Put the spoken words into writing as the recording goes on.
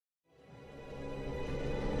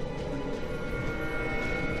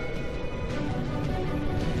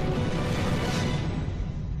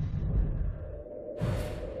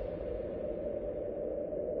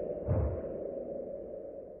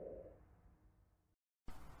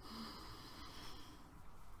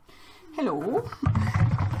Hello,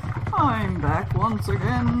 I'm back once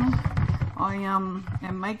again. I am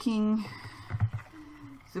making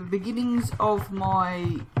the beginnings of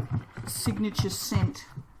my signature scent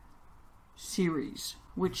series,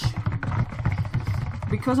 which,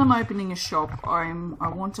 because I'm opening a shop, I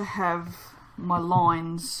want to have my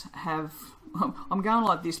lines have, I'm going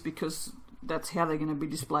like this because that's how they're going to be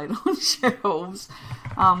displayed on shelves.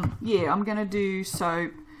 Yeah, I'm going to do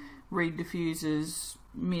soap, reed diffusers,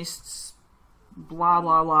 mists, blah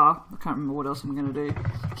blah blah. I can't remember what else I'm going to do.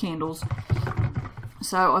 Candles.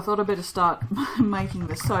 So I thought I'd better start making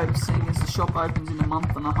the soap, seeing as the shop opens in a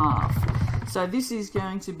month and a half. So this is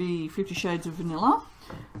going to be 50 Shades of Vanilla.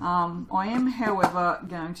 I am, however,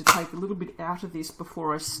 going to take a little bit out of this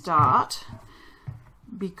before I start,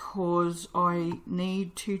 because I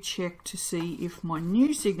need to check to see if my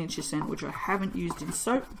new signature scent, which I haven't used in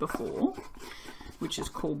soap before, which is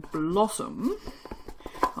called Blossom,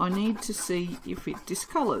 I need to see if it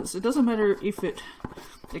discolors. It doesn't matter if it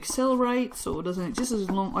accelerates or doesn't, just as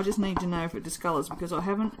long, I just need to know if it discolors, because I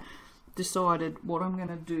haven't decided what I'm going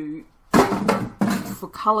to do for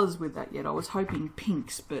colours with that yet. I was hoping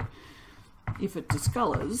pinks, but if it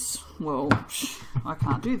discolors, well, I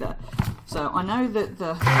can't do that. So I know that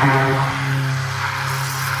the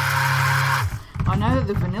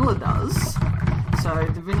vanilla does. So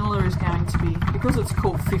the vanilla is going to be, because it's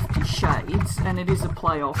called 50 Shades, and it is a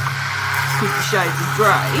play off 50 Shades of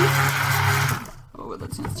Grey. Oh,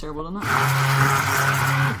 that sounds terrible, doesn't it?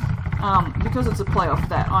 Because it's a play off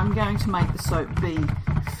that, I'm going to make the soap be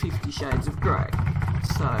 50 Shades of Grey.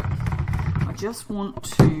 So I just want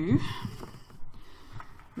to,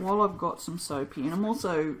 while I've got some soap here, and I'm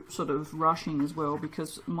also sort of rushing as well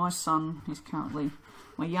because my son is currently,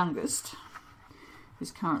 my youngest,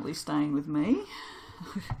 is currently staying with me.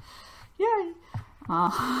 Yay!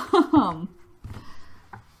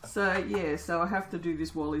 So yeah, so I have to do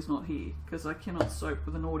this while he's not here, because I cannot soap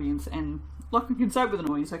with an audience, and like I can soap with an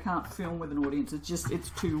audience, I can't film with an audience. It's just, it's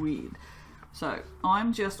too weird. So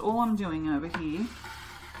I'm just, all I'm doing over here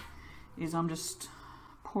is I'm just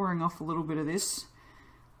pouring off a little bit of this.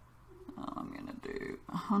 I'm going to do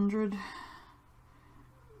 100.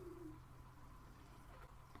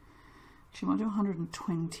 Actually, I might do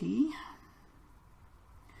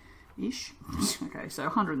 120-ish. Okay, so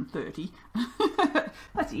 130.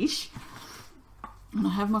 That's ish. And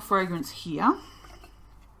I have my fragrance here,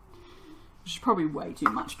 which is probably way too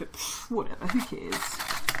much, but whatever, who cares.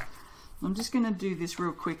 I'm just going to do this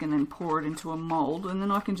real quick and then pour it into a mould, and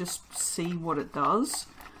then I can just see what it does,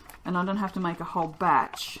 and I don't have to make a whole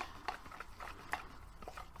batch,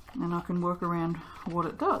 and I can work around what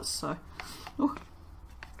it does. So, oh,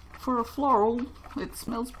 for a floral, it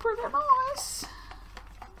smells pretty nice.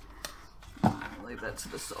 I'll leave that to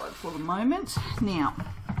the side for the moment. Now,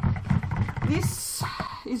 this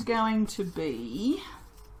is going to be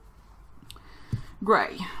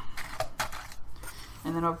grey.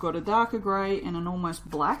 And then I've got a darker grey and an almost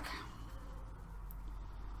black.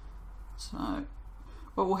 So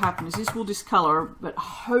what will happen is this will discolour, but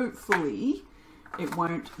hopefully it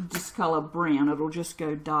won't discolour brown, it'll just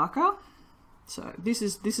go darker. So this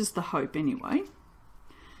is the hope anyway.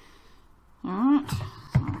 Alright,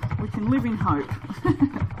 so we can live in hope.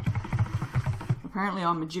 Apparently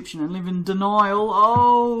I'm Egyptian and live in denial.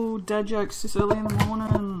 Oh, dad jokes this early in the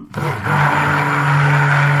morning.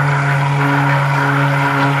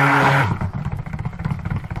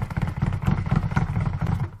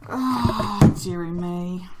 Oh, dearie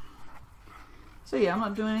me. So yeah, I'm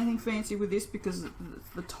not doing anything fancy with this because it's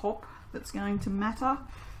the top that's going to matter.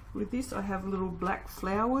 With this I have little black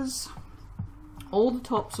flowers. All the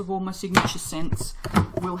tops of all my signature scents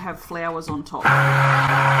will have flowers on top.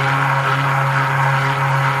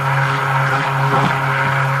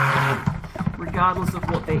 Regardless of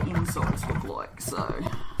what their insides look like. So,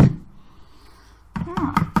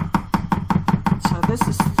 alright. So this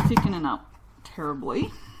is thickening up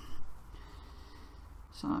terribly.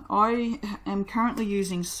 So I am currently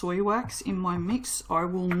using soy wax in my mix. I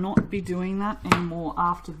will not be doing that anymore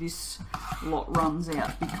after this lot runs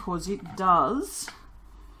out, because it does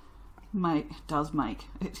make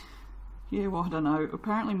it. Yeah, well, I don't know.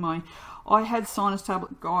 Apparently I had sinus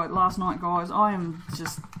tablet last night, guys. I am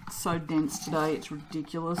just so dense today, it's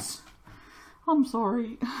ridiculous. I'm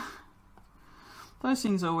sorry. Those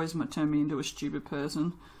things always turn me into a stupid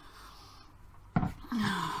person.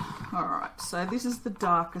 Alright, so this is the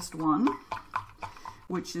darkest one,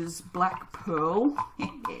 which is Black Pearl.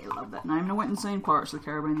 Yeah, love that name. And I went and seen Pirates of the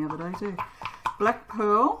Caribbean the other day too. Black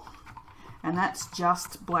Pearl, and that's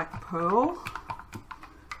just Black Pearl.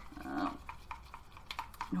 Oh,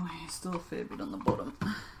 still a fair bit on the bottom.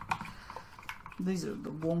 These are the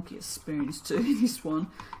wonkiest spoons too, this one.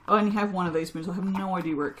 I only have one of these spoons, I have no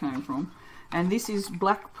idea where it came from. And this is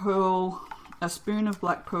black pearl, a spoon of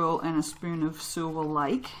black pearl and a spoon of Silver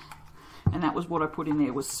Lake. And that was what I put in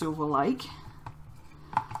there, was Silver Lake.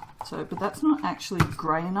 So, but that's not actually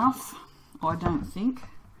grey enough, I don't think.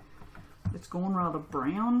 It's gone rather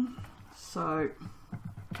brown, so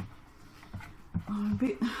I'm a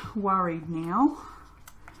bit worried now.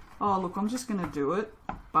 Oh look, I'm just going to do it.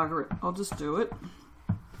 Bugger it, I'll just do it.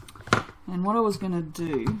 And what I was going to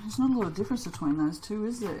do, there's not a lot of difference between those two,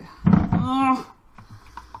 is there? Oh,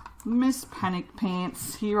 Miss Panic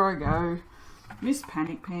Pants, here I go. Miss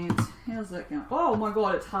Panic Pants, how's that going? Oh my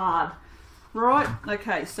god, it's hard. Right,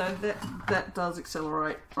 okay, so that does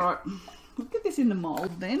accelerate. Right, we'll get this in the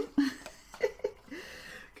mould then.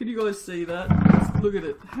 Can you guys see that? Let's look at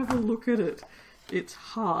it, have a look at it. It's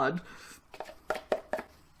hard.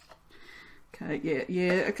 Okay,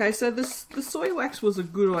 yeah, okay, so the soy wax was a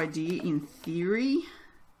good idea in theory,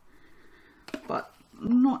 but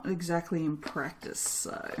not exactly in practice,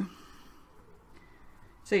 so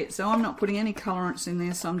I'm not putting any colorants in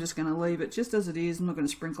there, so I'm just going to leave it just as it is. I'm not going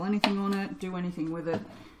to sprinkle anything on it, do anything with it,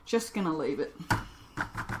 just going to leave it.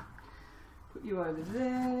 Put you over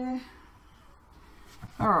there.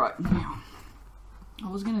 Alright, now, I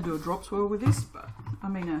was going to do a drop swirl with this, but, I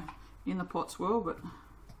mean a in the pot swirl, but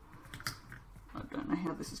I don't know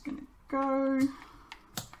how this is going to go.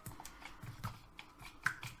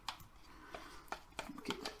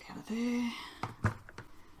 Get that out of there.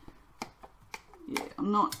 Yeah,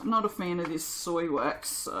 I'm not a fan of this soy wax,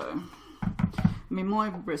 so I mean my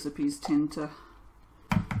recipes tend to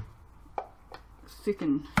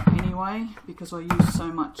thicken anyway because I use so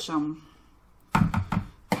much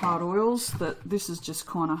hard oils that this is just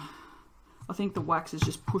kind of, I think the wax has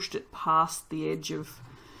just pushed it past the edge of,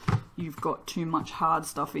 you've got too much hard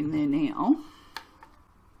stuff in there now.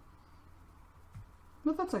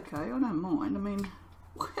 But that's okay, I don't mind. I mean,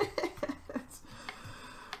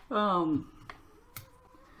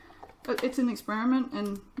 it's an experiment,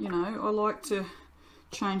 and you know, I like to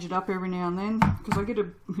change it up every now and then because I get a,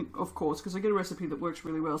 of course, because I get a recipe that works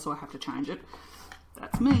really well, so I have to change it.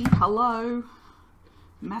 That's me. Hello,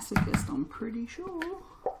 masochist, I'm pretty sure.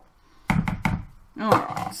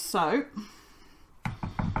 Alright, so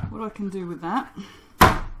what I can do with that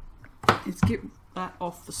is get that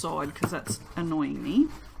off the side because that's annoying me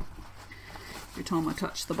every time I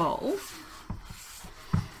touch the bowl.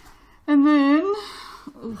 And then,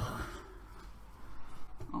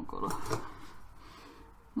 I've got to,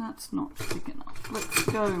 that's not thick enough. Let's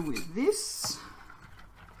go with this.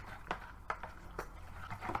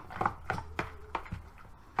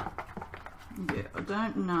 Yeah, I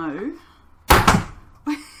don't know.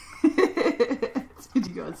 Did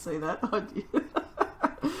you guys see that? I did.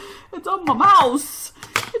 It's on my mouse.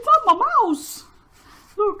 It's on my mouse.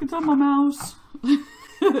 Look, it's on my mouse.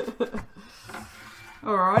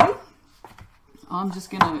 Alrighty. I'm just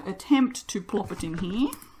going to attempt to plop it in here.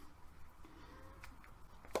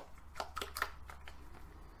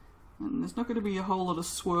 And there's not going to be a whole lot of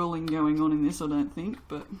swirling going on in this, I don't think,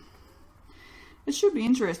 but it should be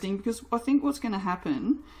interesting because I think what's going to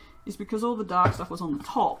happen is because all the dark stuff was on the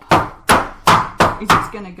top, is it's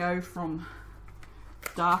going to go from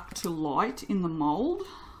dark to light in the mould,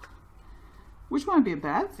 which won't be a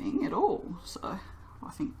bad thing at all. So I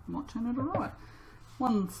think I might turn it alright.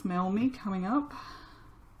 One smell me coming up,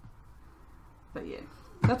 but yeah,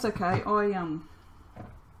 that's okay. I'm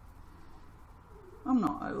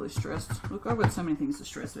not overly stressed. Look, I've got so many things to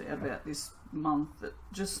stress about this month that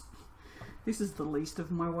just, this is the least of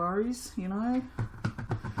my worries, you know.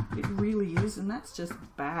 It really is, and that's just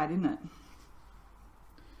bad, isn't it?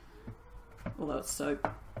 Although it's soap,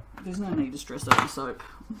 there's no need to stress over soap.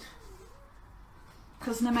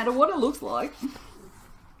 Because no matter what it looks like,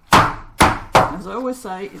 as I always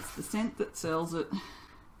say, it's the scent that sells it.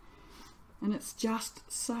 And it's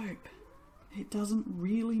just soap. It doesn't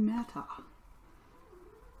really matter.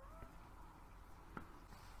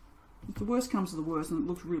 If the worst comes to the worst and it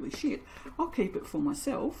looks really shit, I'll keep it for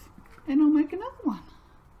myself and I'll make another one.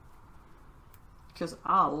 Because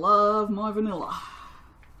I love my vanilla.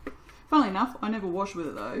 Funnily enough, I never wash with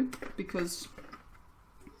it though, because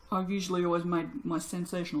I've usually always made my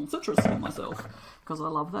sensational citrus for myself, because I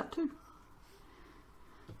love that too.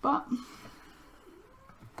 But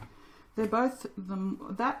they're both,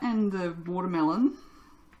 that and the watermelon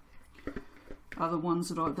are the ones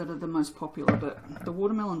that are the most popular, but the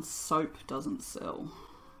watermelon soap doesn't sell,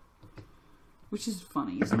 which is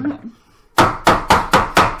funny, isn't it?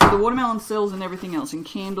 The watermelon sells in everything else, in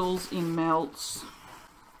candles, in melts,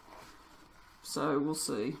 so we'll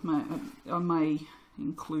see. I may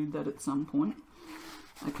include that at some point.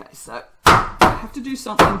 Okay, so I have to do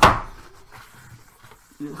something.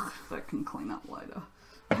 Ugh, that can clean up later.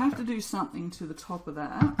 I have to do something to the top of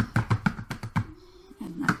that,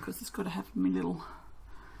 and that because it's got to have my little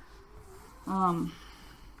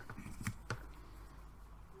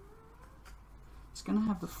it's going to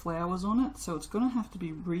have the flowers on it, so it's going to have to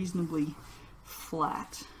be reasonably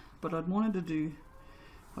flat. But I'd wanted to do,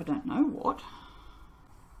 I don't know what,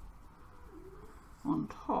 on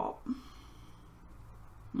top.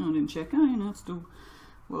 No, I didn't check. Oh, you know, it's still,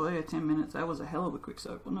 well, there, 10 minutes. That was a hell of a quick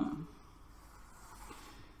soak, wasn't it?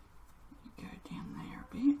 Go down there a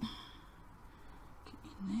bit. Get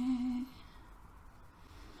in there.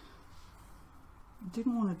 I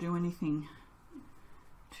didn't want to do anything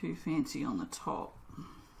too fancy on the top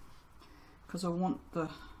because I want the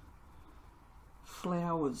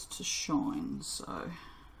flowers to shine, so I'm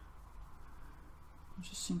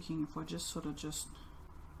just thinking if I just sort of just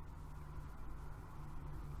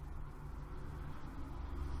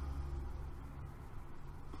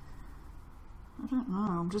I don't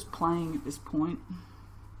know, I'm just playing at this point.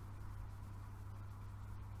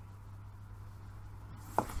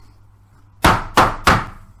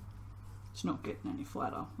 It's not getting any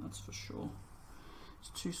flatter, that's for sure. It's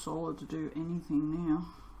too solid to do anything now.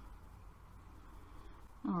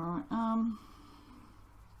 Alright,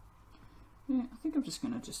 yeah, I think I'm just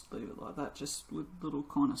going to just leave it like that, just with little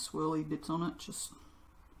kind of swirly bits on it, just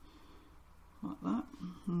like that.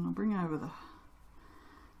 And I'll bring over the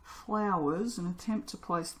flowers and attempt to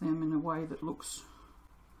place them in a way that looks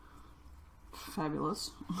fabulous.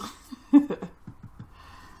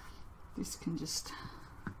 This can just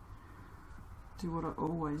do what I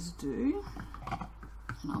always do,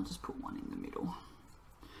 and I'll just put one in the middle,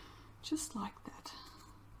 just like that.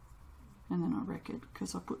 And then I wreck it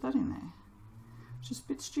because I put that in there. Just a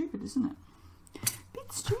bit stupid, isn't it?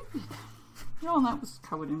 Bit stupid. Oh, and that was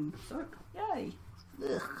covered in soap. Yay.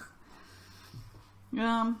 Ugh.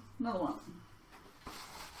 Another one.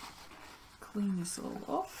 Clean this all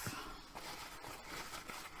off.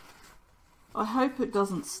 I hope it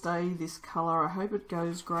doesn't stay this colour. I hope it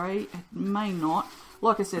goes grey. It may not.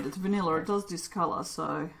 Like I said, it's vanilla. It does discolour,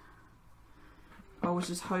 so I was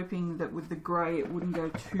just hoping that with the grey it wouldn't go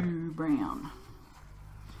too brown.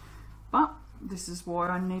 But this is why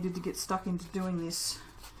I needed to get stuck into doing this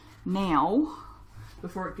now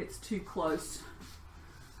before it gets too close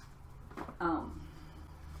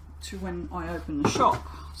to when I open the shop.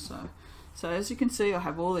 So as you can see, I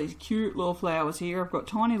have all these cute little flowers here. I've got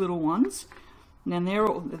tiny little ones. Now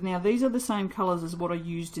these are the same colours as what I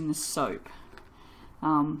used in the soap.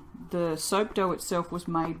 The soap dough itself was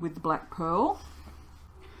made with the black pearl,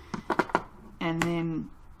 and then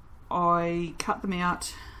I cut them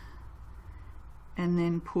out and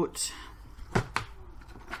then put,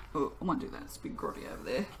 oh, I won't do that, it's a big grotty over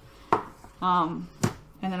there. And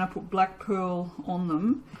then I put black pearl on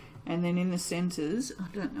them, and then in the centres, I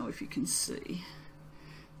don't know if you can see,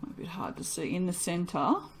 a bit hard to see, in the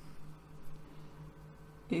centre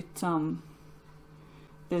it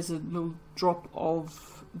there's a little drop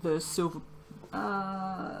of the silver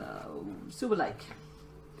lake.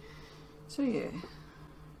 So yeah,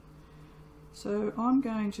 so I'm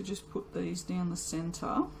going to just put these down the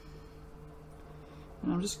centre,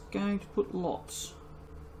 and I'm just going to put lots.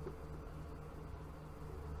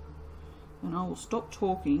 And I will stop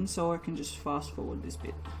talking so I can just fast forward this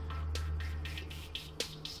bit.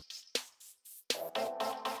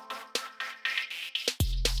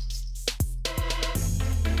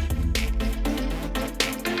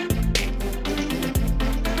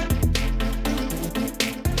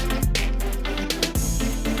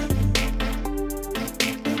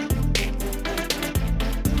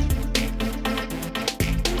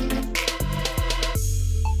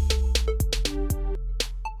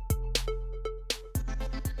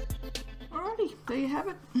 There you have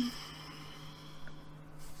it.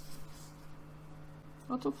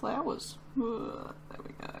 Lots of flowers. There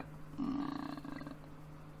we go. I'm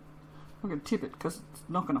going to tip it because it's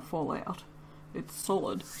not going to fall out. It's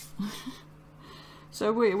solid.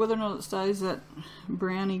 So whether or not it stays that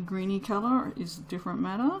browny greeny colour is a different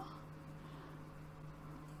matter.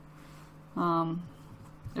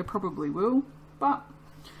 It probably will, but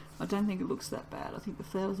I don't think it looks that bad. I think the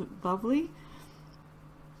flowers look lovely.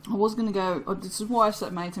 I was going to go, this is why I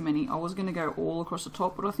made so many, I was going to go all across the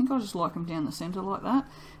top, but I think I just like them down the centre like that.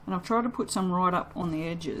 And I've tried to put some right up on the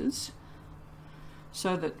edges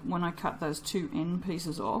so that when I cut those two end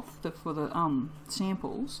pieces off for the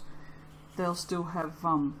samples, they'll still have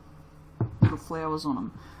little flowers on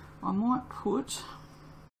them. I might put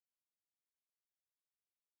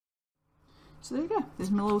So there you go,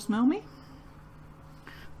 there's my little smell me.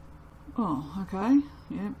 Oh, okay,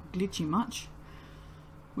 yeah, glitchy much,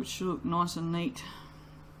 which should look nice and neat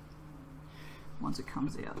once it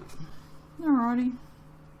comes out. Alrighty,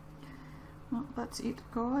 well, that's it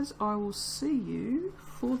guys, I will see you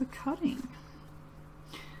for the cutting.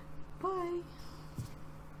 Bye.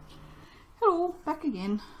 Hello, back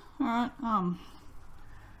again. Alright, I'll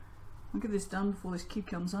get this done before this kid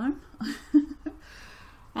comes home.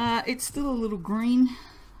 It's still a little green.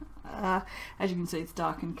 As you can see, it's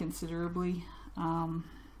darkened considerably.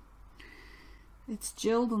 It's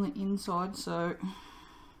gelled on the inside, so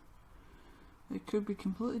it could be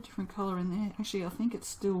completely different colour in there. Actually, I think it's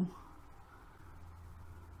still...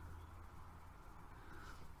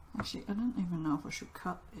 Actually, I don't even know if I should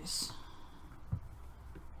cut this.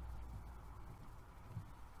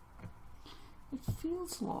 It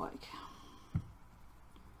feels like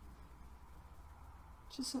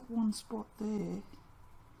just that one spot there.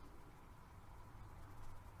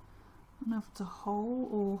 I don't know if it's a hole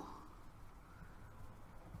or...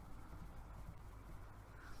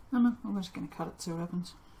 I don't know, I'm just going to cut it, see what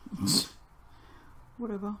happens.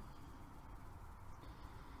 Whatever.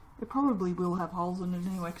 It probably will have holes in it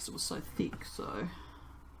anyway because it was so thick, so...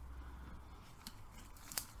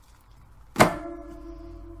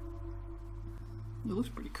 It looks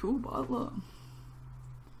pretty cool, but look.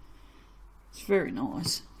 It's very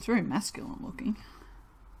nice. It's very masculine looking.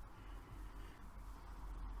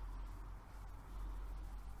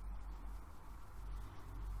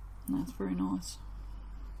 That's very nice.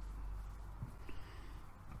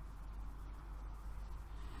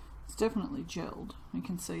 It's definitely gelled. You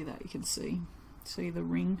can see that. You can see the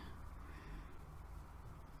ring.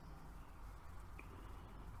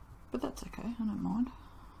 But that's okay. I don't mind.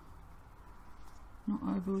 Not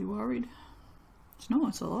overly worried. It's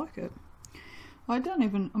nice. I like it. I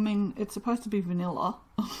mean, it's supposed to be vanilla,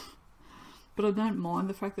 but I don't mind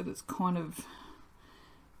the fact that it's kind of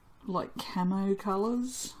like camo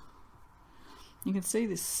colours. You can see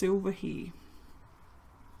this silver here.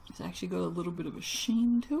 It's actually got a little bit of a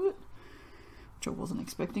sheen to it, which I wasn't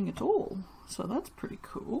expecting at all. So that's pretty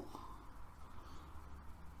cool.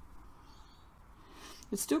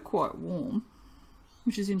 It's still quite warm,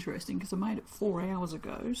 which is interesting because I made it 4 hours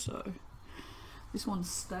ago, so this one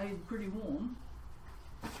stayed pretty warm.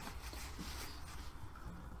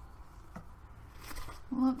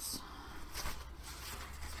 Well, that's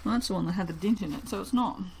the one that had the dent in it, so it's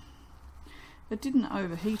not... It didn't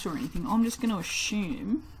overheat or anything. I'm just going to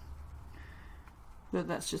assume that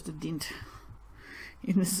that's just a dent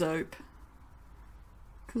in the soap,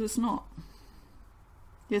 because it's not...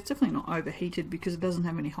 Yeah, it's definitely not overheated because it doesn't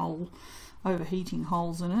have any overheating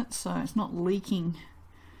holes in it, so it's not leaking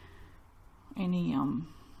any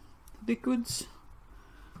liquids.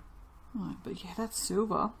 Right, but yeah, that's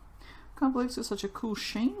silver. Can't believe it's got such a cool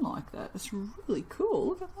sheen like that. It's really cool.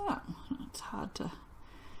 Look at that. It's hard to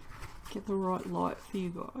get the right light for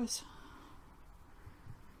you guys.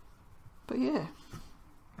 But yeah,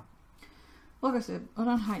 like I said, I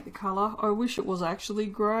don't hate the colour. I wish it was actually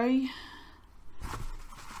grey,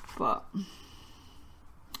 but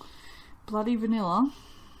bloody vanilla,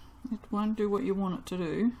 it won't do what you want it to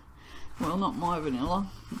do. Well, not my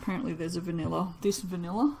vanilla. Apparently there's a vanilla. This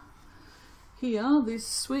vanilla here, this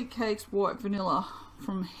Sweet Cakes White Vanilla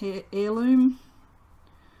from Heirloom,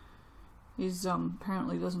 is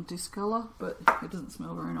apparently doesn't discolour, but it doesn't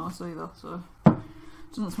smell very nice either, so it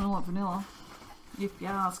doesn't smell like vanilla, if you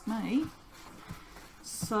ask me.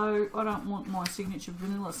 So I don't want my signature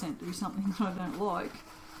vanilla scent to be something that I don't like,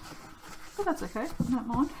 but that's okay, I don't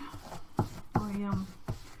mind.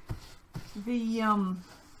 The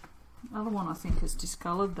other one I think has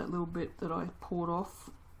discoloured, that little bit that I poured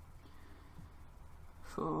off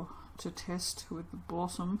to test with the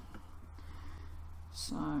blossom,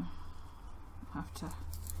 so I have to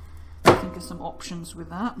think of some options with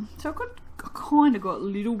that. So I kind of got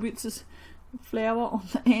little bits of flower on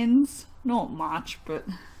the ends, not much, but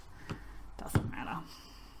doesn't matter.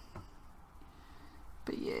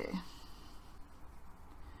 But yeah.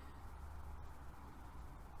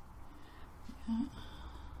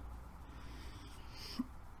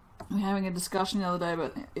 We're having a discussion the other day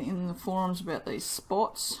about in the forums about these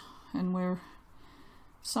spots, and we're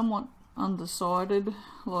somewhat undecided.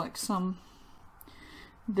 Like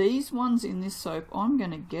these ones in this soap, I'm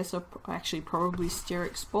going to guess are actually probably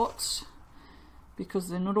steric spots, because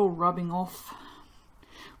they're not all rubbing off.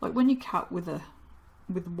 Like when you cut with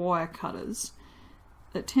wire cutters,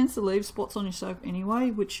 it tends to leave spots on your soap anyway,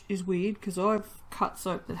 which is weird because I've cut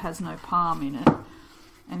soap that has no palm in it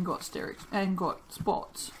and got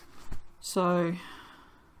spots. So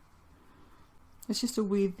It's just a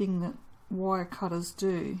weird thing that wire cutters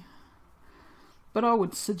do. But I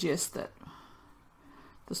would suggest that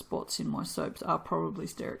the spots in my soaps are probably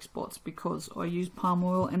steric spots, because I use palm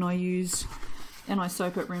oil and I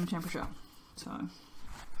soap at room temperature. So,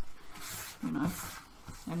 you know,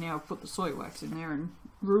 and now I've put the soy wax in there and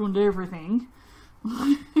ruined everything.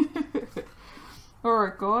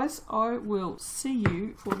 Alright guys, I will see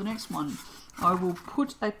you for the next one. I will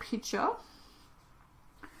put a picture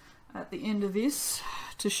at the end of this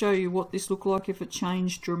to show you what this looked like if it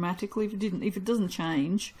changed dramatically. If it doesn't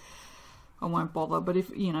change, I won't bother, but if,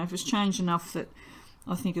 you know, if it's changed enough that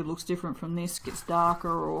I think it looks different from this, gets darker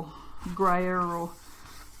or grayer or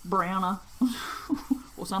browner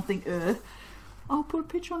or something, I'll put a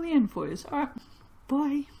picture on the end for you. Alright,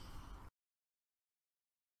 bye.